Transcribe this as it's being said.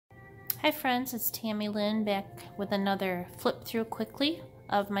Hi friends, it's Tammy Lynn back with another flip through quickly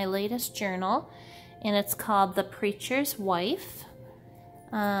of my latest journal, and it's called The Preacher's Wife.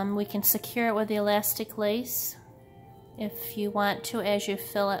 We can secure it with the elastic lace if you want to as you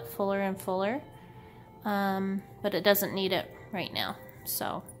fill it fuller and fuller, but it doesn't need it right now.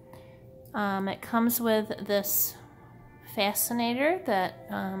 So it comes with this fascinator that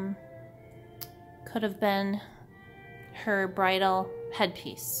could have been her bridal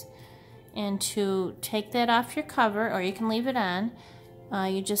headpiece. And to take that off your cover, or you can leave it on,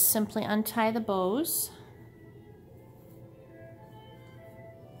 you just simply untie the bows.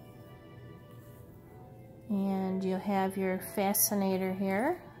 And you have your fascinator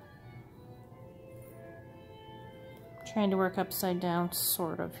here. Trying to work upside down,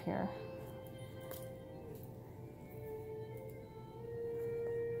 sort of, here.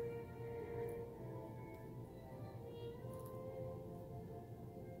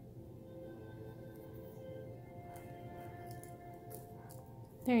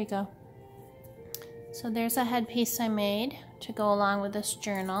 There you go. So there's a headpiece I made to go along with this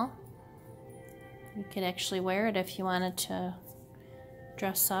journal. You could actually wear it if you wanted to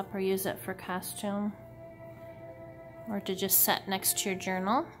dress up or use it for costume, or to just set next to your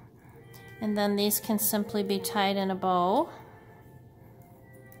journal. And then these can simply be tied in a bow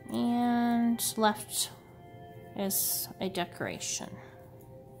and left as a decoration.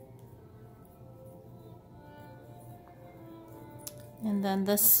 And then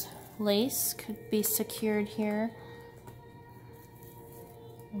this lace could be secured here,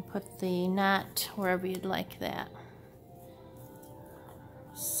 and put the knot wherever you'd like that.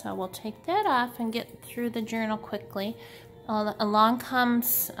 So we'll take that off and get through the journal quickly. Along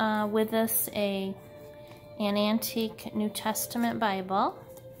comes with us an antique New Testament Bible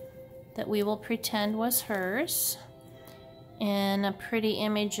that we will pretend was hers, and a pretty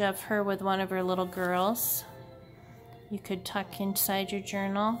image of her with one of her little girls. You could tuck inside your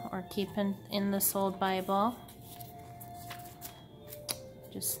journal or keep in this old Bible.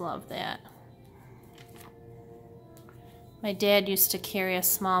 Just love that. My dad used to carry a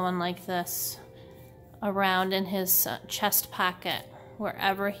small one like this around in his chest pocket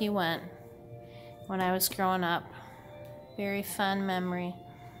wherever he went when I was growing up. Very fond memory.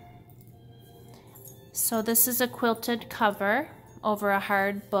 So this is a quilted cover over a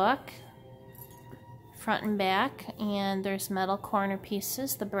hard book, front and back, and there's metal corner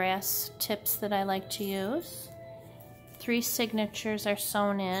pieces, the brass tips that I like to use. 3 signatures are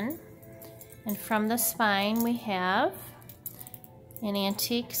sewn in, and from the spine we have an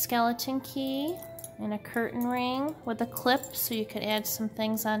antique skeleton key and a curtain ring with a clip, so you could add some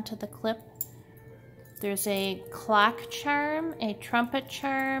things onto the clip. There's a clock charm, a trumpet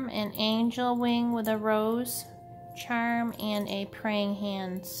charm, an angel wing with a rose charm, and a praying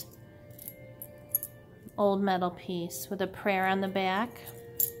hands old metal piece with a prayer on the back.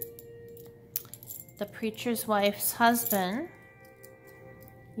 The preacher's wife's husband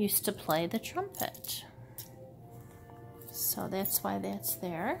used to play the trumpet, so that's why that's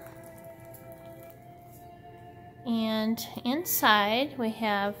there. And inside we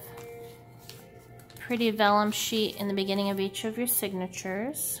have a pretty vellum sheet in the beginning of each of your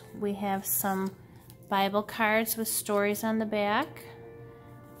signatures. We have some Bible cards with stories on the back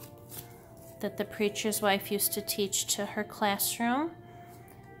that the preacher's wife used to teach to her classroom.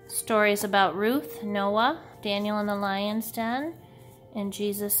 Stories about Ruth, Noah, Daniel in the lion's den, and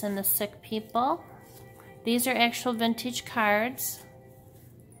Jesus and the sick people. These are actual vintage cards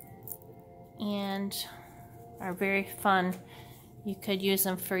and are very fun. You could use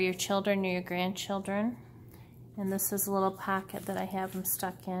them for your children or your grandchildren. And this is a little pocket that I have them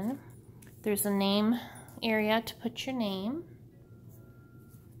stuck in. There's a name area to put your name.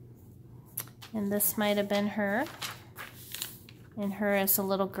 And this might have been her, and her as a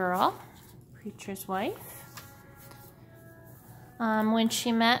little girl, preacher's wife. When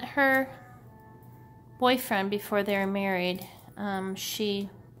she met her boyfriend before they were married, she,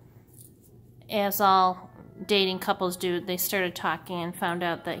 as all dating couples do, they started talking and found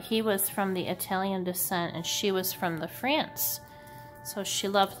out that he was from the Italian descent and she was from the France. So she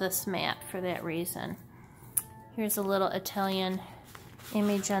loved this mat for that reason. Here's a little Italian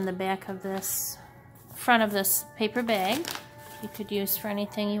image on the back of this, front of this paper bag. You could use for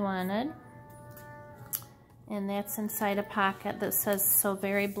anything you wanted. And that's inside a pocket that says, "So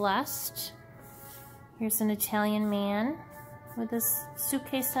very blessed." Here's an Italian man with his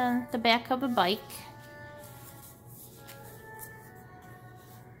suitcase on the back of a bike.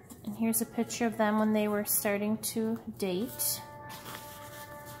 And here's a picture of them when they were starting to date.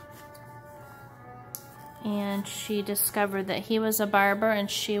 And she discovered that he was a barber and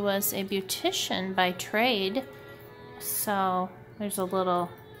she was a beautician by trade. So there's a little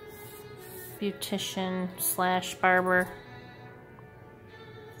beautician slash barber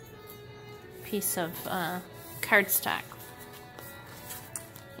piece of cardstock.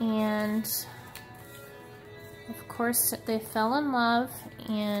 And of course they fell in love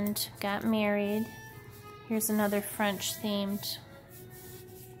and got married. Here's another French themed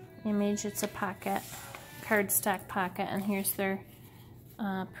image. It's a pocket, cardstock pocket, and here's their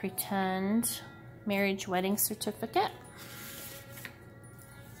pretend marriage wedding certificate.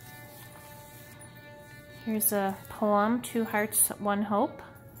 Here's a poem, 2 Hearts, 1 Hope.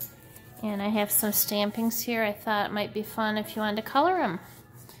 And I have some stampings here. I thought it might be fun if you wanted to color them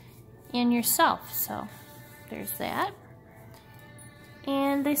in yourself. So there's that.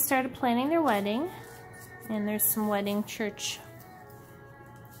 And they started planning their wedding. And there's some wedding church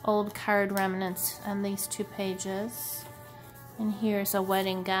old card remnants on these 2 pages. And here's a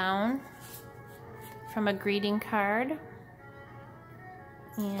wedding gown from a greeting card.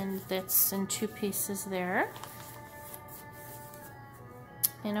 And that's in 2 pieces there.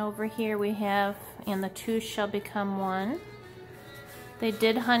 And over here we have, and the 2 shall become 1. They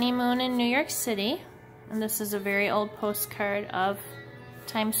did honeymoon in New York City, and this is a very old postcard of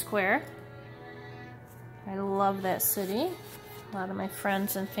Times Square. I love that city. A lot of my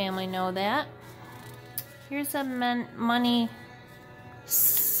friends and family know that. Here's a money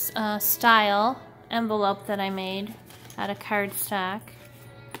style envelope that I made out of cardstock,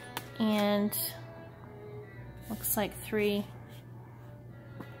 and looks like 3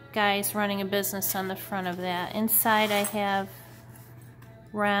 guys running a business on the front of that. Inside I have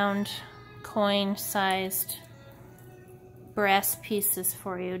round coin-sized brass pieces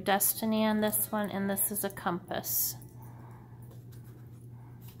for you. Destiny on this one, and this is a compass.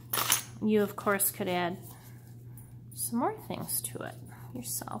 You of course could add some more things to it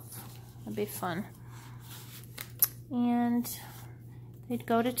yourself. It'd be fun. And they'd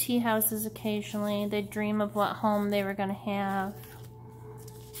go to tea houses occasionally. They'd dream of what home they were going to have.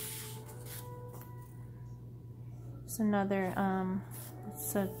 It's another,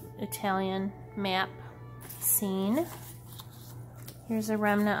 it's an Italian map scene. Here's a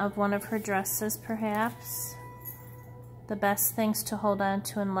remnant of one of her dresses, perhaps. The best things to hold on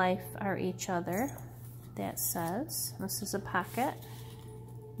to in life are each other, that says. This is a pocket.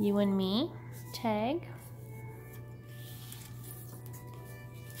 You and me tag.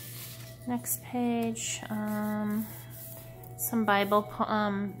 Next page, some Bible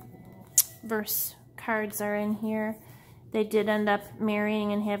verse cards are in here. They did end up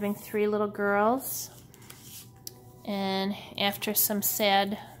marrying and having 3 little girls, and after some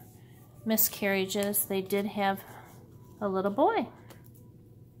sad miscarriages they did have a little boy.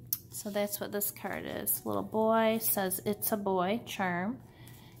 So that's what this card is. Little boy, says it's a boy, charm,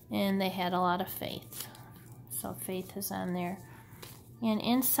 and they had a lot of faith. So faith is on there. And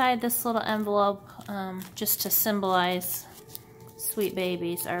inside this little envelope, just to symbolize sweet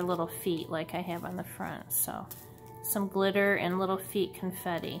babies, are little feet like I have on the front. So some glitter and little feet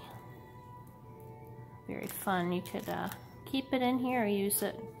confetti. Very fun. You could keep it in here or use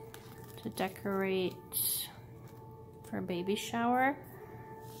it to decorate for a baby shower.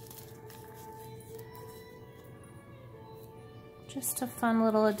 Just a fun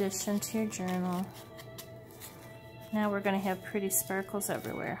little addition to your journal. Now we're going to have pretty sparkles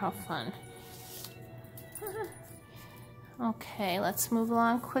everywhere. How fun. Okay, let's move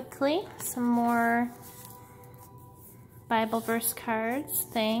along quickly. Some more Bible verse cards.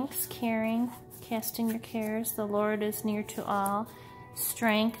 Thanks, caring, casting your cares. The Lord is near to all.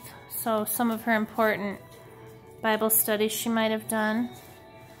 Strength. So some of her important Bible studies she might have done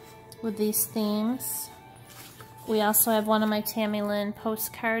with these themes. We also have one of my Tami Lynn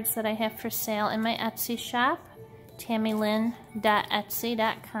postcards that I have for sale in my Etsy shop.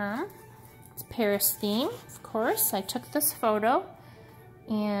 TamiLynn.etsy.com. It's Paris theme, of course. I took this photo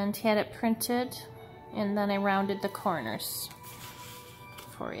and had it printed, and then I rounded the corners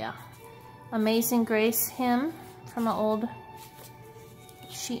for you. Amazing Grace hymn from an old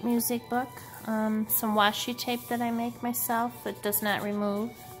sheet music book. Some washi tape that I make myself that does not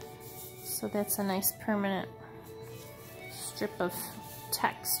remove. So that's a nice permanent strip of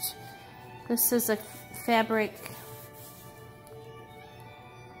text. This is a fabric,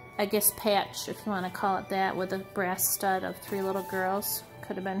 I guess, patch, if you want to call it that, with a brass stud of 3 little girls.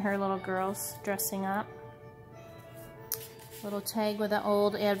 Could have been her little girls dressing up. Little tag with an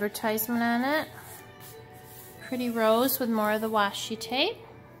old advertisement on it. Pretty rose with more of the washi tape.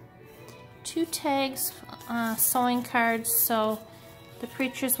 2 tags, sewing cards. So the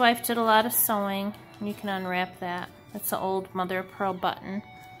preacher's wife did a lot of sewing, You can unwrap that. It's an old mother of pearl button.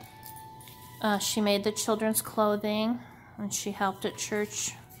 She made the children's clothing, and she helped at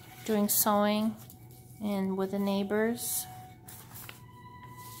church doing sewing and with the neighbors.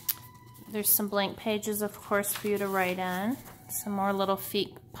 There's some blank pages, of course, for you to write on. Some more little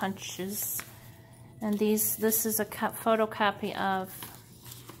feet punches. And this is a photocopy of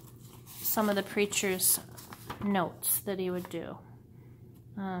some of the preacher's notes that he would do.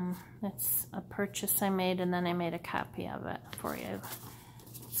 It's a purchase I made, and then I made a copy of it for you.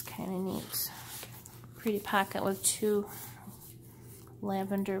 It's kind of neat. Pretty pocket with 2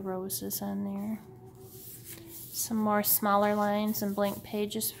 lavender roses on there. Some more smaller lines and blank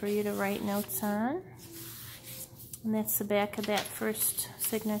pages for you to write notes on. And that's the back of that first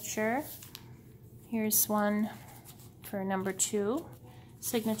signature. Here's one for number 2.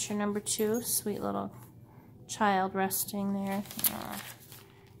 Signature number 2. Sweet little child resting there.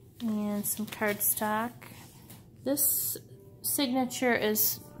 And some cardstock. This signature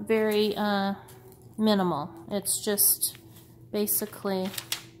is very minimal. It's just basically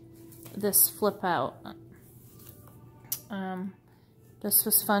this flip out. This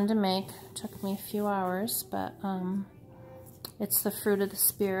was fun to make. Took me a few hours, but it's the fruit of the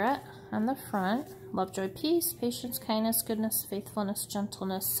Spirit on the front. Love, joy, peace, patience, kindness, goodness, faithfulness,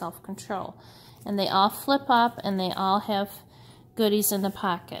 gentleness, self-control. And they all flip up, and they all have goodies in the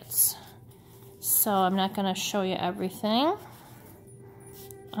pockets. So I'm not going to show you everything.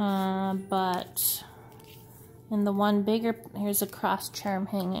 But in the one bigger, here's a cross charm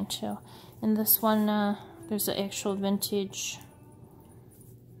hanging too. In this one, there's an actual vintage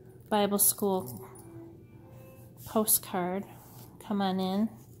Bible school postcard. Come on in.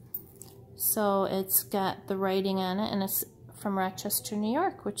 So it's got the writing on it, and it's from Rochester, New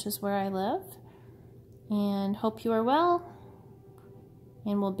York, which is where I live. And hope you are well,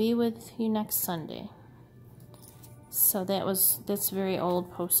 and we'll be with you next Sunday. So that's a very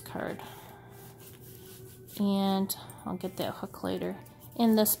old postcard. And I'll get that hook later.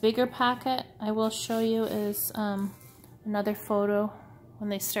 In this bigger pocket, I will show you is another photo when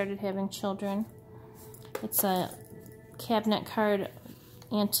they started having children. It's a cabinet card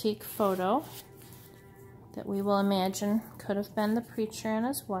antique photo that we will imagine could have been the preacher and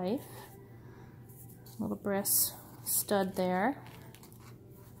his wife. Little brass stud there.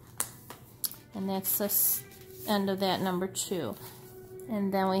 And that's this end of that number 2.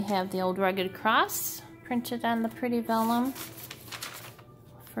 And then we have the old rugged cross printed on the pretty vellum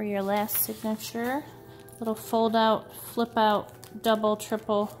for your last signature. Little fold out, flip out, double,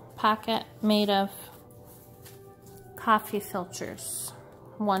 triple pocket made of coffee filters.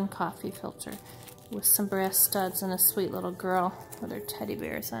 1 coffee filter with some brass studs and a sweet little girl with her teddy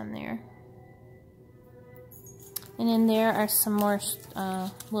bears on there. And in there are some more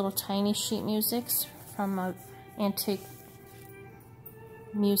little tiny sheet musics from an antique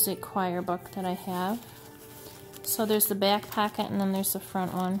music choir book that I have. So there's the back pocket, and then there's the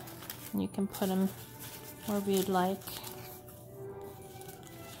front one. And you can put them wherever you'd like.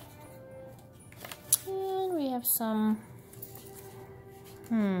 And we have some,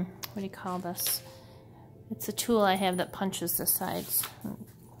 what do you call this? It's a tool I have that punches the sides and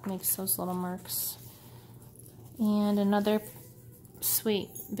makes those little marks. And another sweet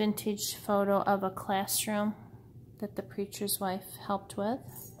vintage photo of a classroom that the preacher's wife helped with.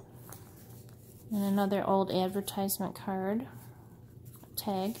 And another old advertisement card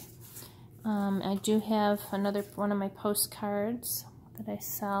tag. I do have another one of my postcards that I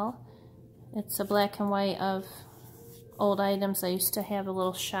sell. It's a black and white of old items. I used to have a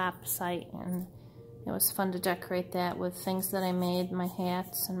little shop site, and it was fun to decorate that with things that I made, my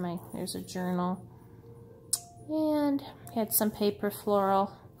hats, and there's a journal. And had some paper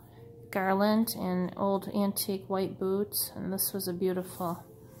floral garland and old antique white boots. And this was a beautiful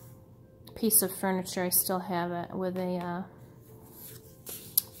piece of furniture. I still have it with a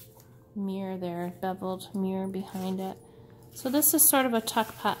mirror there, beveled mirror behind it. So this is sort of a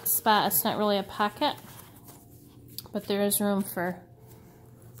tuck spot. It's not really a pocket, but there is room for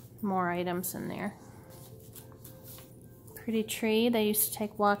more items in there. Pretty tree. They used to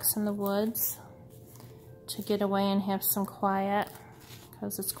take walks in the woods to get away and have some quiet,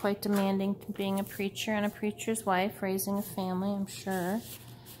 because it's quite demanding being a preacher and a preacher's wife, raising a family, I'm sure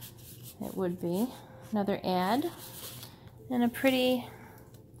it would be. Another ad, and a pretty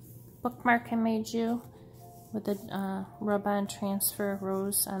bookmark I made you with a rub-on transfer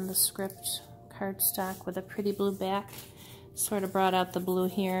rose on the script cardstock with a pretty blue back. Sort of brought out the blue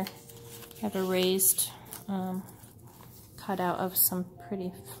here. Have a raised cutout of some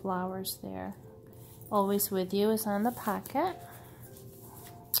pretty flowers there. Always with you is on the pocket.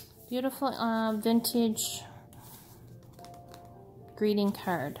 beautiful vintage greeting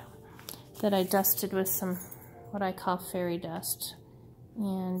card that I dusted with some what I call fairy dust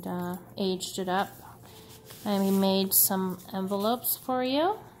and aged it up. I made some envelopes for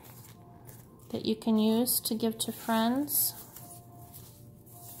you that you can use to give to friends.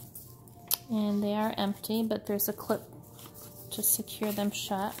 And they are empty, but there's a clip to secure them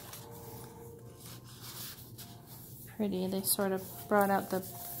shut. Pretty. They sort of brought out the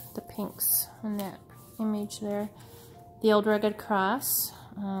pinks in that image there. The Old Rugged Cross,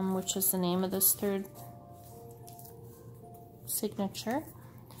 which is the name of this third signature.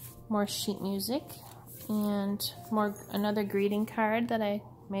 More sheet music, and another greeting card that I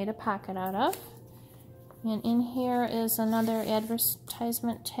made a pocket out of. And in here is another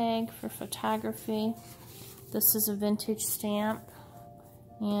advertisement tag for photography. This is a vintage stamp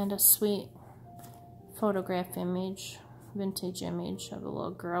and a sweet photograph image, vintage image of a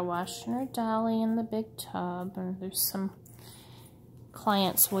little girl washing her dolly in the big tub, and there's some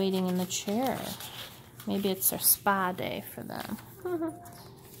clients waiting in the chair. Maybe it's their spa day for them.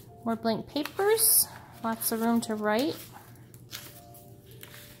 More blank papers, lots of room to write.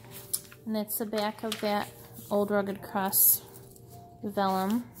 And that's the back of that Old Rugged Cross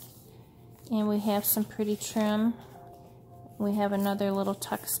vellum. And we have some pretty trim. We have another little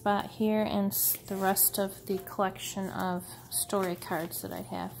tuck spot here, and the rest of the collection of story cards that I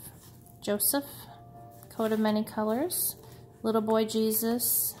have. Joseph, Coat of Many Colors, Little Boy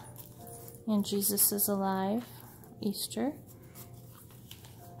Jesus, and Jesus is Alive, Easter.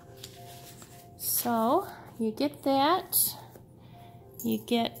 So you get that. You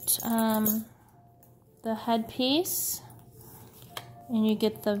get the headpiece, and you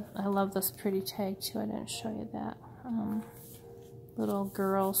get I love this pretty tag too, I didn't show you that. Little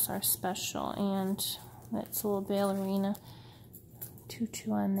girls are special, and that's a little ballerina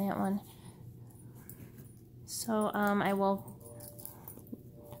tutu on that one. So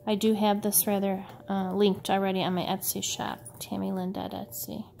I do have this rather linked already on my Etsy shop,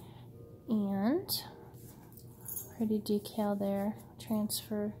 TamiLynn.etsy. And pretty decal there,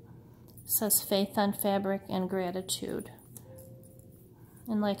 transfer. It says faith on fabric and gratitude.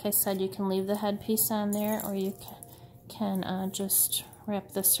 And like I said, you can leave the headpiece on there, or you can just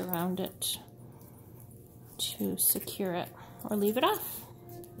wrap this around it to secure it, or leave it off.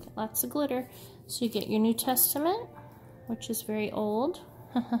 Get lots of glitter. So you get your New Testament, which is very old,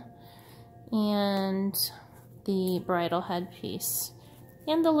 and the bridal headpiece,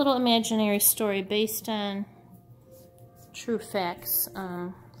 and the little imaginary story based on true facts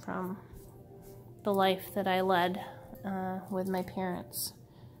from the life that I led with my parents.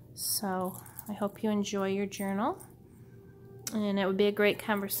 So I hope you enjoy your journal, and it would be a great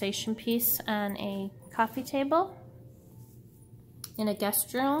conversation piece on a coffee table, in a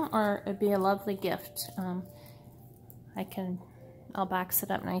guest room, or it'd be a lovely gift. I'll box it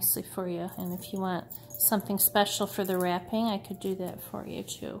up nicely for you, and if you want something special for the wrapping, I could do that for you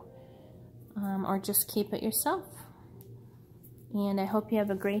too, or just keep it yourself. And I hope you have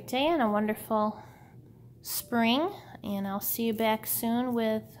a great day and a wonderful spring, and I'll see you back soon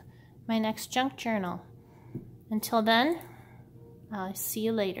with my next junk journal. Until then, I'll see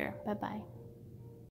you later. Bye-bye.